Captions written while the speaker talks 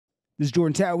This is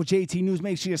Jordan Tower with JT News.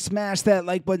 Make sure you smash that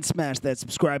like button, smash that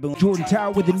subscribe button. Jordan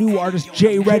Tower with the new artist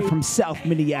J Red from South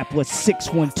Minneapolis,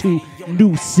 612,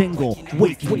 new single,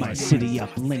 Waking My City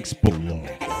Up, links below.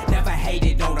 Never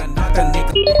hated on another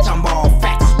nigga, I'm all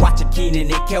facts. Watch a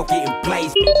Keenan and Kel getting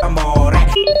blazed, I'm all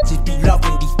that. Just be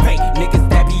loving these fake niggas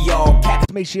that be all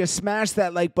caps. Make sure you smash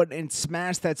that like button and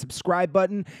smash that subscribe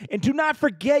button. And do not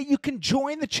forget, you can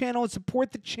join the channel and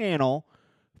support the channel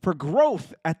for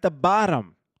growth at the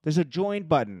bottom. There's a join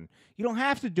button. You don't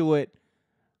have to do it,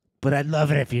 but I'd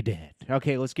love it if you did.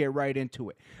 Okay, let's get right into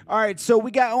it. All right, so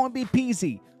we got OMB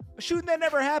Peezy. A shooting that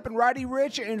never happened. Roddy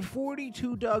Ricch and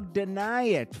 42 Dugg deny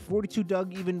it. 42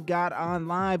 Dugg even got on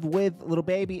live with Lil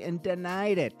Baby and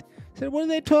denied it. Said, what are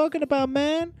they talking about,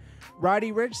 man?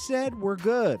 Roddy Ricch said, we're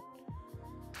good.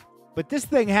 But this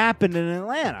thing happened in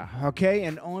Atlanta, okay?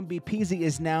 And OMB Peezy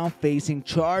is now facing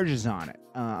charges on it,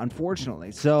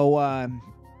 unfortunately. So,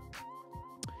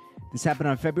 this happened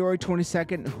on February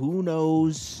 22nd. Who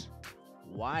knows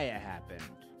why it happened,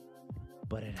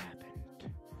 but it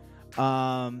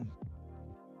happened.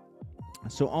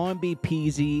 So OMB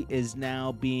Peezy is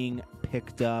now being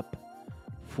picked up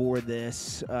for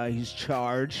this. He's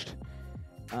charged.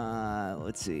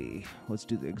 Let's see. Let's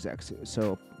do the exact.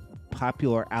 So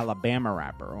popular Alabama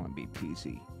rapper OMB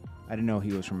Peezy. I didn't know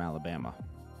he was from Alabama.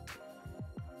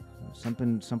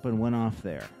 Something went off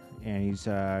there. And he's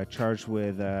charged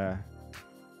with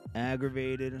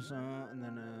aggravated assault and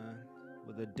then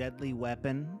with a deadly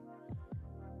weapon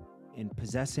and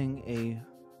possessing a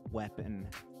weapon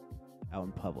out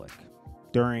in public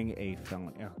during a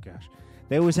felony. Oh, gosh.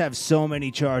 They always have so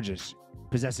many charges.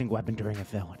 Possessing weapon during a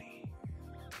felony.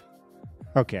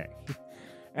 Okay.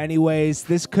 Anyways,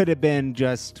 this could have been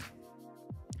just...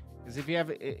 Because if you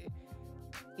have...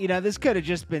 You know, this could have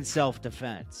just been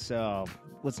self-defense, so...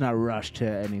 Let's not rush to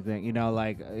anything. You know,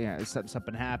 like,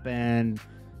 something happened.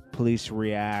 Police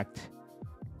react.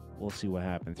 We'll see what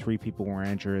happened. 3 people were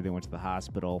injured. They went to the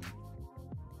hospital.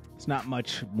 It's not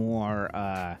much more.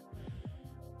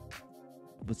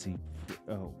 Let's see.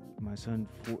 Oh, my son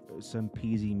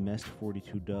Peezy missed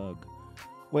 42 Dugg.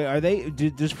 Wait, are they?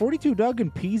 Does 42 Dugg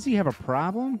and Peezy have a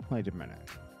problem? Wait a minute.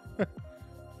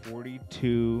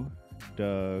 42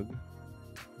 Dugg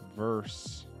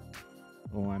versus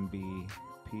OMB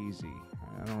Peezy.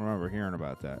 I don't remember hearing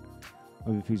about that.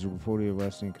 OMB Peezy reported a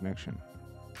wrestling connection.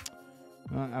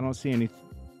 I don't see any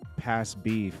past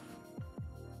beef,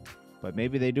 but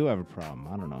maybe they do have a problem.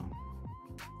 I don't know.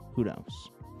 Who knows?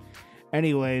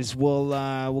 Anyways,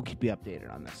 we'll keep you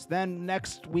updated on this. Then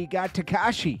next we got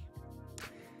Tekashi.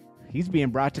 He's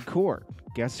being brought to court.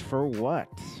 Guess for what?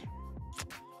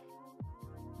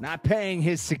 Not paying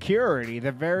his security.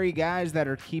 The very guys that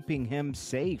are keeping him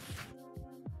safe.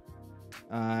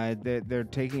 They're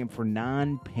taking him for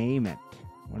non-payment.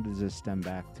 What does this stem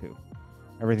back to?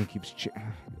 Everything keeps...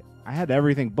 I had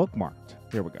everything bookmarked.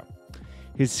 Here we go.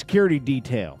 His security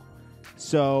detail.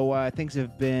 So things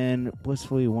have been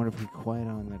blissfully, wonderfully quiet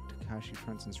on the Tekashi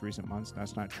front since recent months.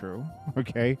 That's not true.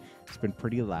 Okay? It's been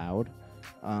pretty loud.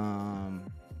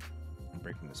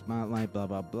 Breaking the spotlight, blah,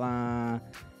 blah, blah.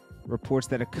 Reports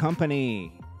that a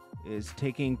company is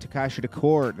taking Tekashi to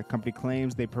court. The company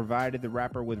claims they provided the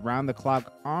rapper with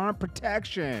round-the-clock arm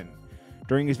protection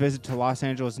during his visit to Los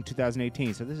Angeles in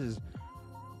 2018. So this is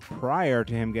prior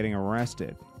to him getting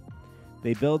arrested.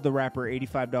 They billed the rapper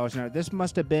 $85 an hour. This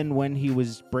must have been when he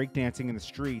was breakdancing in the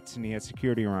streets and he had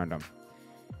security around him.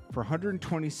 For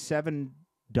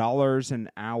 $127 an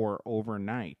hour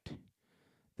overnight.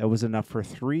 That was enough for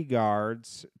 3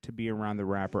 guards to be around the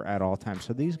rapper at all times.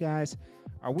 So these guys,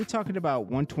 are we talking about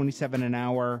 $127 an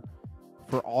hour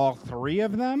for all 3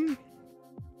 of them?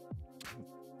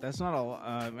 That's not a lot.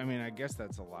 I mean, I guess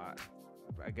that's a lot.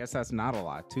 I guess that's not a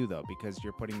lot, too, though, because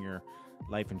you're putting your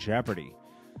life in jeopardy.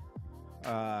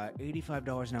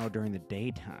 $85 an hour during the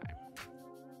daytime.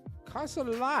 Costs a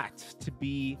lot to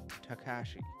be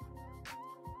Tekashi.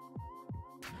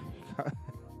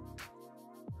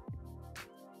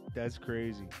 That's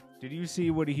crazy. Did you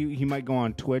see what he might go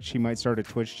on Twitch? He might start a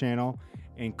Twitch channel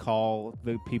and call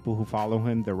the people who follow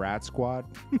him the Rat Squad.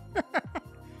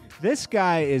 This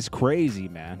guy is crazy,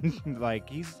 man. Like,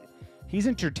 he's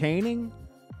entertaining.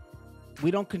 We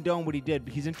don't condone what he did,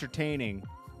 but he's entertaining.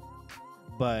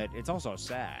 But it's also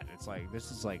sad. It's like,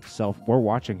 this is like we're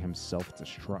watching him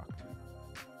self-destruct.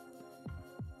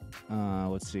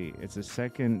 Let's see. It's the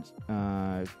second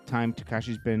time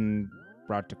Tekashi's been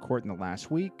brought to court in the last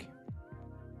week.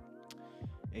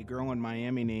 A girl in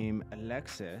Miami named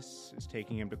Alexis is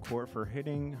taking him to court for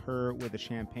hitting her with a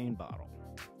champagne bottle.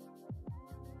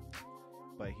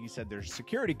 But he said there's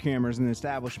security cameras in the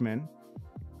establishment,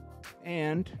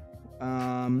 and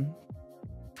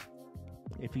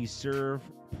If he's served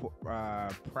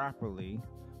properly,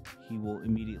 he will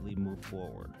immediately move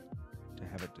forward to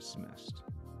have it dismissed.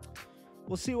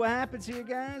 We'll see what happens here,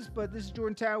 guys. But this is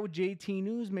Jordan Tower with JT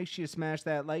News. Make sure you smash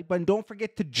that like button. Don't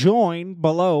forget to join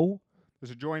below.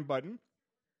 There's a join button.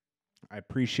 I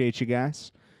appreciate you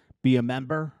guys. Be a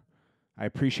member. I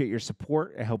appreciate your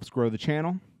support. It helps grow the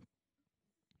channel.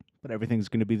 But everything's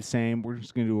going to be the same. We're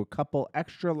just going to do a couple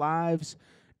extra lives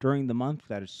during the month.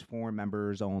 That is for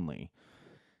members only.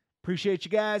 Appreciate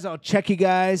you guys. I'll check you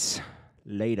guys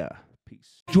later.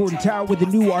 Peace. Jordan Tower with the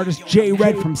new artist J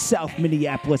Red from South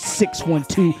Minneapolis,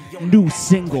 612. New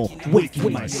single, Wake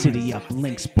My City Up.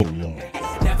 Links below.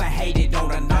 Never hated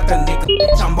on another nigga.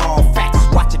 Bitch, I'm all facts.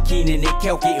 Watch a Keenan and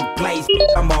Kel getting blazed.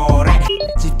 Bitch, I'm all that.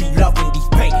 Just be loving these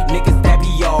fake niggas that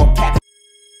be all cap.